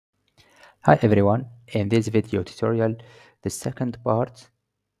Hi everyone, in this video tutorial, the second part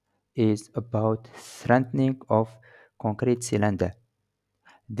is about strengthening of concrete cylinder.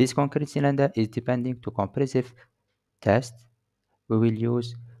 This concrete cylinder is depending to compressive test. We will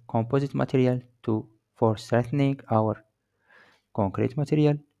use composite material for strengthening our concrete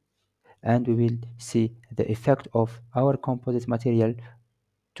material, and we will see the effect of our composite material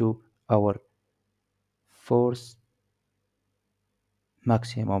to our force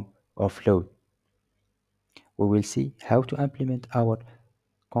maximum of load. We will see how to implement our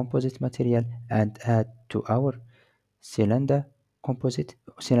composite material and add to our cylinder composite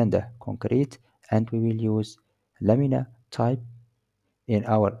cylinder concrete, and we will use lamina type in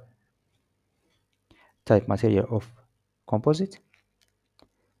our type material of composite.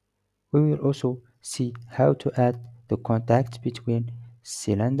 We will also see how to add the contact between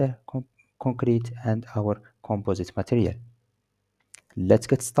cylinder concrete and our composite material. Let's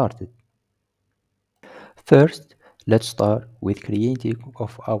get started. First, let's start with creating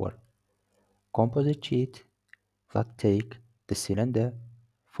of our composite sheet that take the cylinder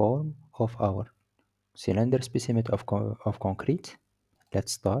form of our cylinder specimen of concrete.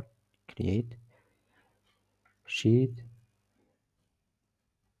 Let's start create sheet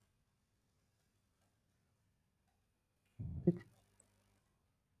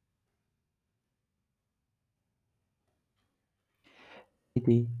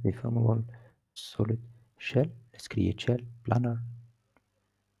 3D deformable solid shell. Let's create shell planar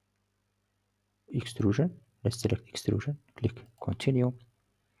extrusion. Let's select extrusion, click continue,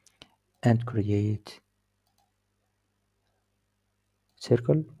 and create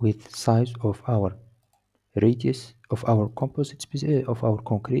circle with size of our radius of our composite of our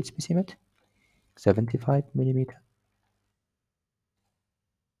concrete specimen 75 millimeter.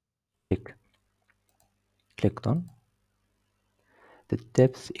 Click done. The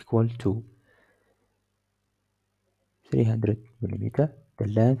depth equal to 300 millimeter, the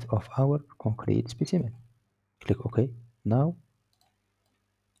length of our concrete specimen. Click OK. Now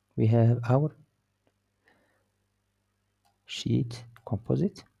we have our sheet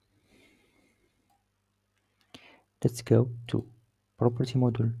composite. Let's go to property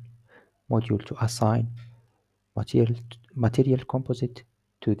module to assign material composite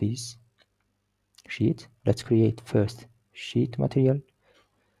to this sheet. Let's create first sheet material.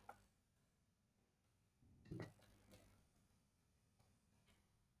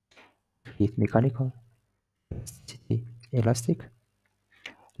 Create mechanical elastic.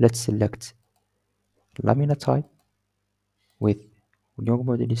 Let's select lamina type with Young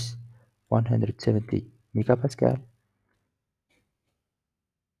modulus 170 megapascal.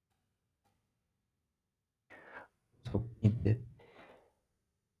 So in the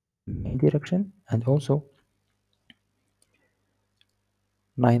main direction, and also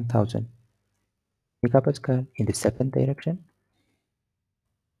 9000 megapascal in the second direction,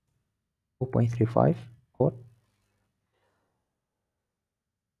 4.35 or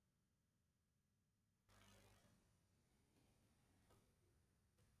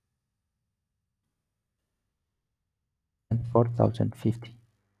 4050,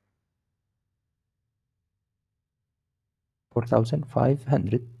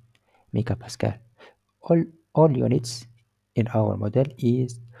 4500 megapascal. All units in our model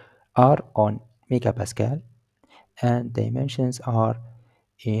are on megapascal, and dimensions are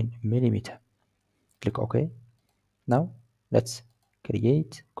in millimeter. Click OK. Now let's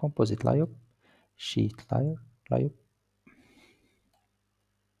create composite layer, sheet layer.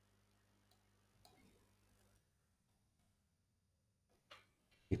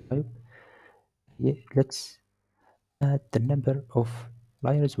 Let's add the number of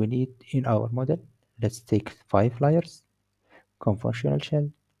layers we need in our model. Let's take 5 layers. Conventional shell.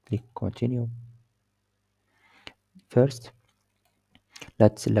 Click continue. First,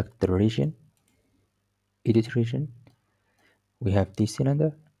 let's select the region. Edit region. We have this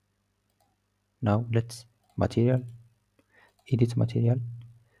cylinder. Now let's material. Edit material.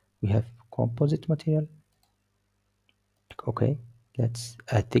 We have composite material. Click OK. Let's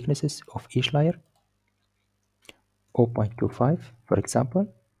add thicknesses of each layer. 0.25 for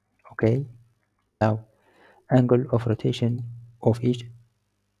example. Okay. Now angle of rotation of each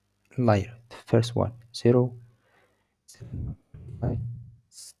layer. The first one 0, second one 45,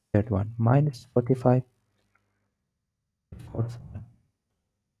 third one minus 45, fourth one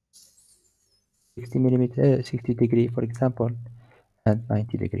 60 millimeter, 60 degree for example, and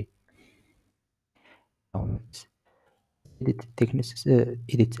 90 degree. Now let's edit thickness,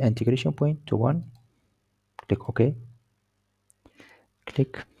 edit integration point to 1. Click OK.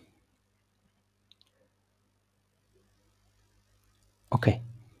 Click OK.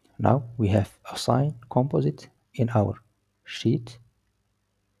 Now we have assigned composite in our sheet.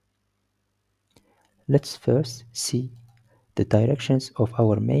 Let's first see the directions of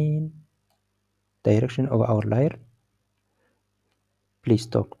our main direction of our layer. Please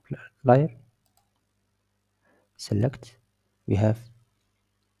talk layer, select. We have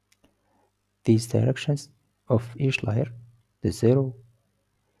these directions of each layer, the 0,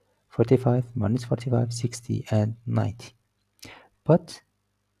 45, minus 45, 60, and 90. But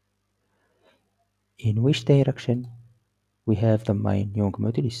in which direction we have the main Young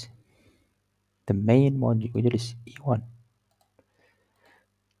modulus? The main modulus E1.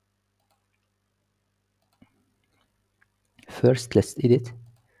 First, let's edit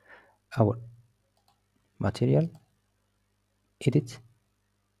our material. Edit.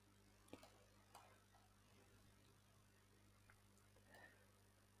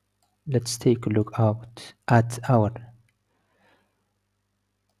 Let's take a look out at our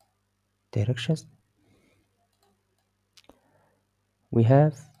directions. We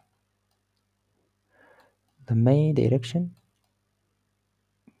have the main direction,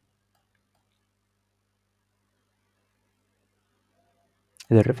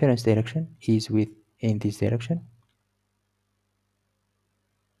 the reference direction is within this direction.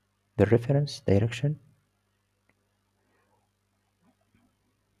 The reference direction,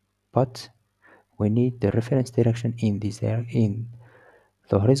 but we need the reference direction in in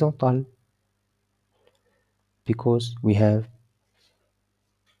the horizontal, because we have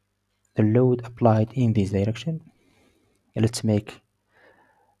the load applied in this direction. Let's make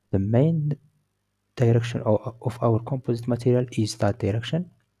the main direction of our composite material is that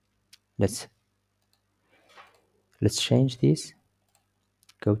direction. Let's change this.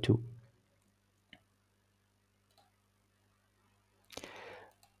 Go to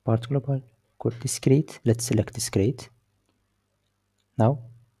part global, code discrete. Let's select discrete. Now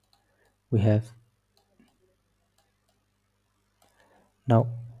we have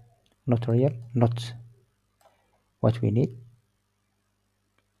not real, not what we need.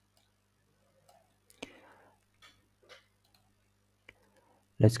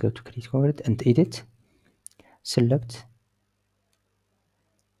 Let's go to create concrete and edit. Select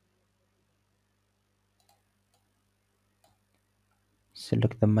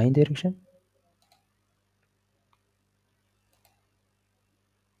the main direction.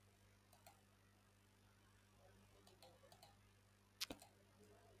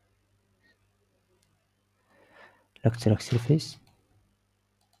 Let's select surface.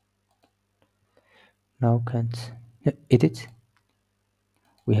 Now can't edit.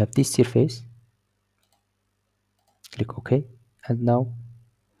 We have this surface. Click OK, and now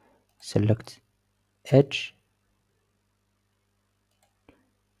select edge.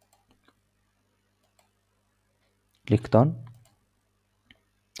 Click done.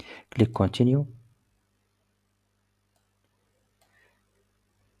 Click continue.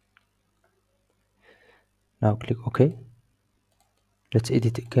 Now click OK. Let's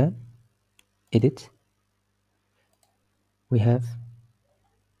edit again. Edit. We have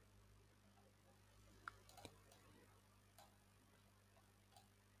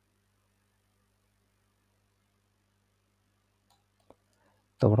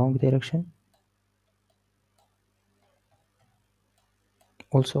the wrong direction.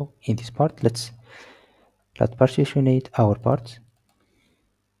 Also in this part, let's partitionate our parts.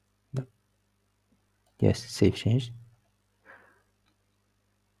 Yes, save change.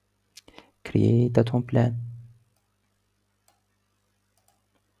 Create a tone plan.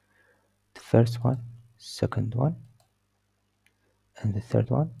 The first one, second one, and the third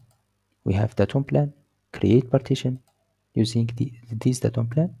one. We have the tone plan. Create partition using this tone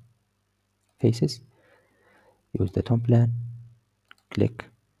plan. Faces. Use the tone plan. Click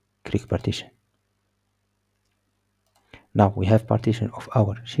create partition. Now we have partition of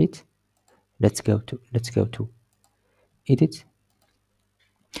our sheet. Let's go to edit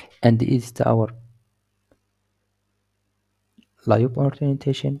and edit our layout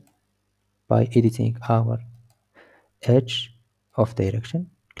orientation by editing our edge of direction.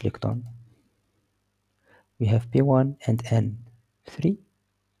 Click on. We have P1 and N3.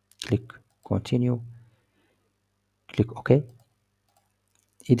 Click continue. Click OK.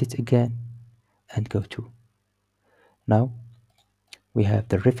 Edit again and go to. Now we have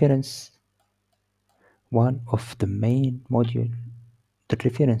the reference one of the main module. The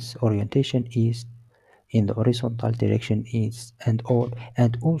reference orientation is in the horizontal direction is and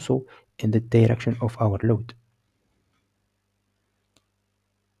also in the direction of our load.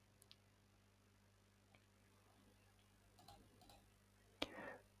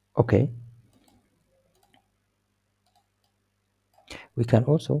 Okay. We can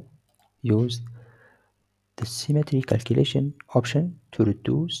also use the symmetry calculation option to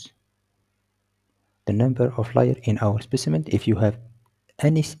reduce the number of layers in our specimen. If you have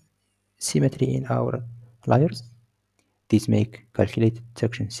any symmetry in our layers, these make calculated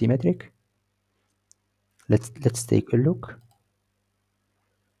section symmetric. Let's take a look.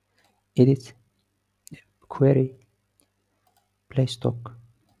 Edit, query, play stock.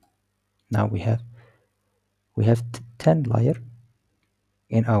 Now we have 10 layers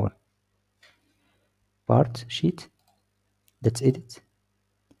in our part sheet. Let's edit.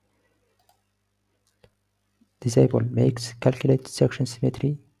 Disable makes calculate section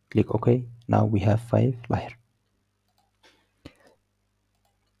symmetry. Click OK. Now we have 5 layers.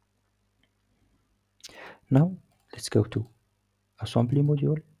 Now let's go to assembly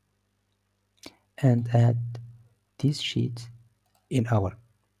module and add this sheet in our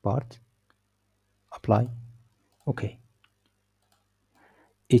part. Apply. OK.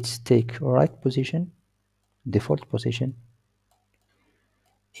 It's take right position, default position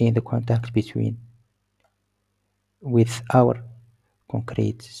in the contact between with our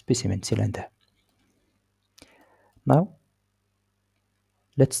concrete specimen cylinder. Now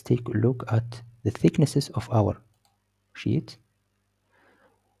let's take a look at the thicknesses of our sheet.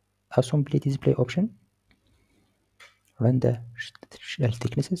 Assembly display option, render shell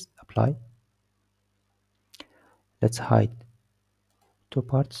thicknesses, apply. Let's hide 2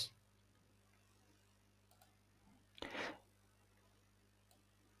 parts.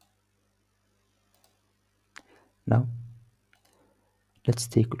 Now let's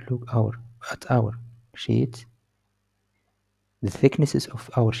take a look at our sheet, the thicknesses of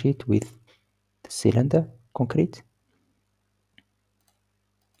our sheet with the cylinder concrete.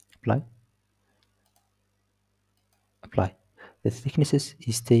 Apply. Apply. The thicknesses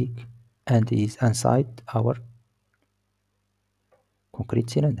is take and is inside our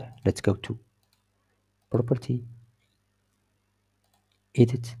concrete cylinder. Let's go to property,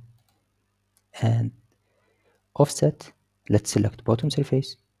 edit, and offset. Let's select bottom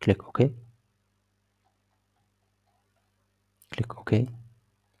surface, click OK. Click OK.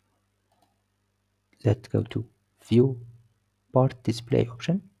 Let's go to view part display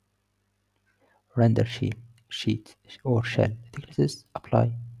option, render sheet or shell thicknesses,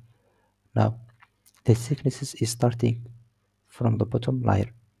 apply. Now the thicknesses is starting from the bottom layer.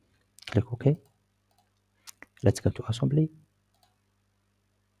 Click OK. Let's go to assembly,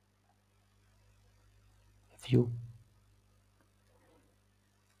 view,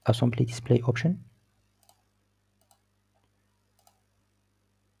 assembly display option.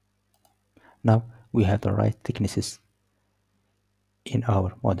 Now we have the right thicknesses in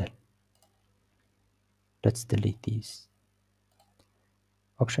our model. Let's delete these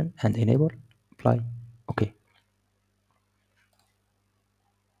option and enable, apply. OK.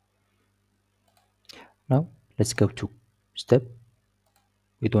 Now let's go to step.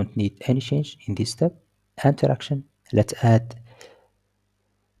 We don't need any change in this step. Interaction. Let's add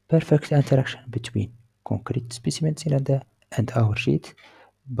perfect interaction between concrete specimen cylinder and our sheet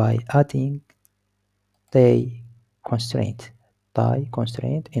by adding tie constraint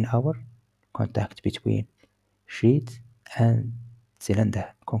in our contact between sheet and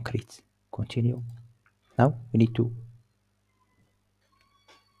cylinder concrete. Continue. Now we need to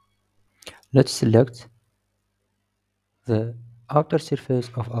let's select the outer surface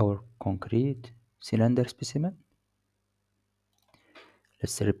of our concrete cylinder specimen.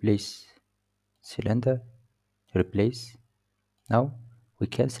 Let's replace cylinder, replace. Now we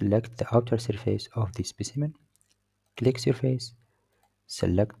can select the outer surface of the specimen. Click surface,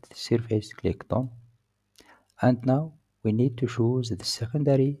 select surface, click done. And now we need to choose the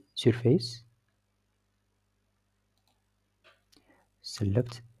secondary surface.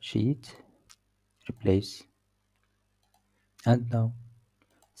 Select sheet, replace, and now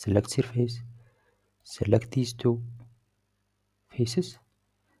select surface, select these 2 faces,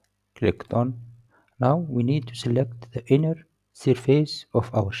 click done. Now we need to select the inner surface of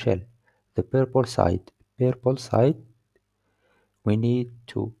our shell, the purple side. Purple side we need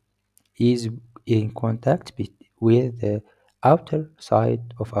to is in contact with the outer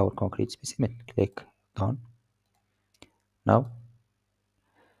side of our concrete specimen. Click done. Now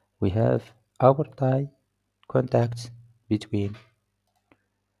we have our tie contacts between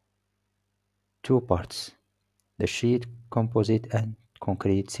 2 parts, the sheet, composite, and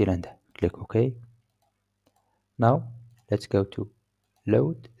concrete cylinder. Click OK. Now let's go to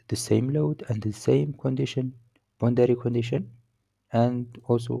load, the same load and the same condition, boundary condition, and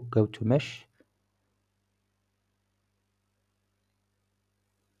also go to mesh.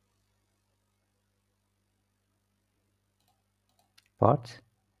 part.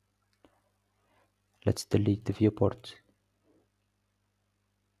 Let's delete the viewport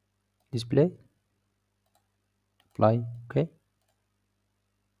display, apply, okay.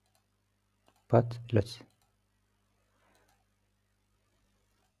 But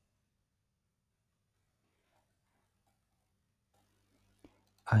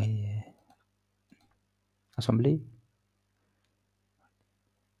I assembly,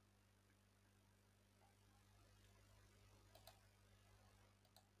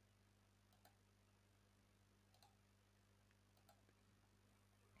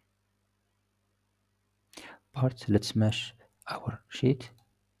 parts. Let's mesh our sheet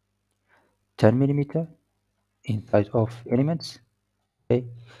 10 millimeter inside of elements, okay.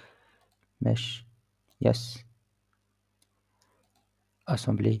 Mesh, yes.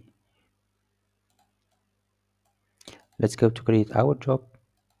 Assembly. Let's go to create our job.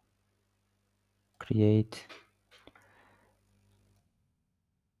 Create.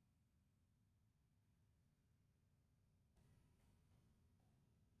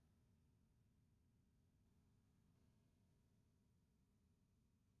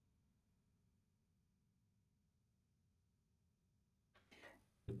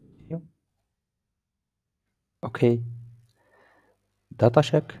 Okay, data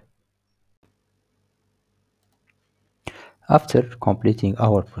check. After completing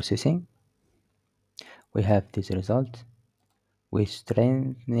our processing, we have this result with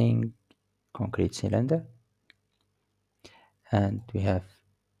strengthening concrete cylinder, and we have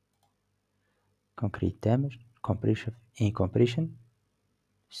concrete damage, compression, in compression,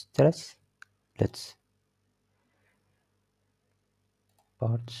 stress. Let's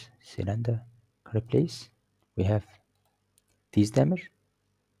parts, cylinder, replace. We have this damage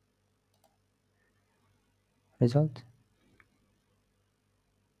result,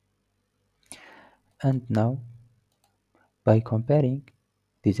 and now by comparing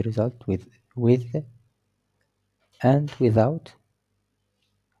this result with and without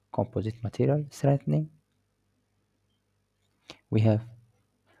composite material strengthening, we have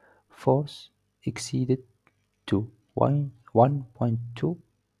force exceeded to 1.2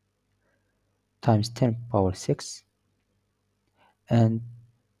 times 10 power 6 and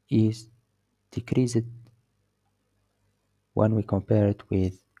is decreased when we compare it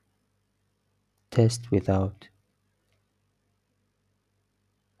with test without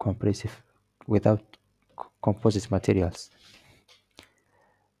compressive without composite materials.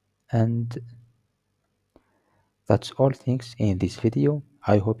 And that's all things in this video.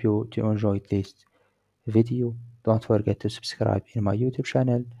 I hope you enjoyed this video. Don't forget to subscribe in my YouTube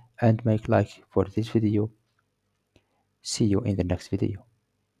channel and make like for this video. See you in the next video.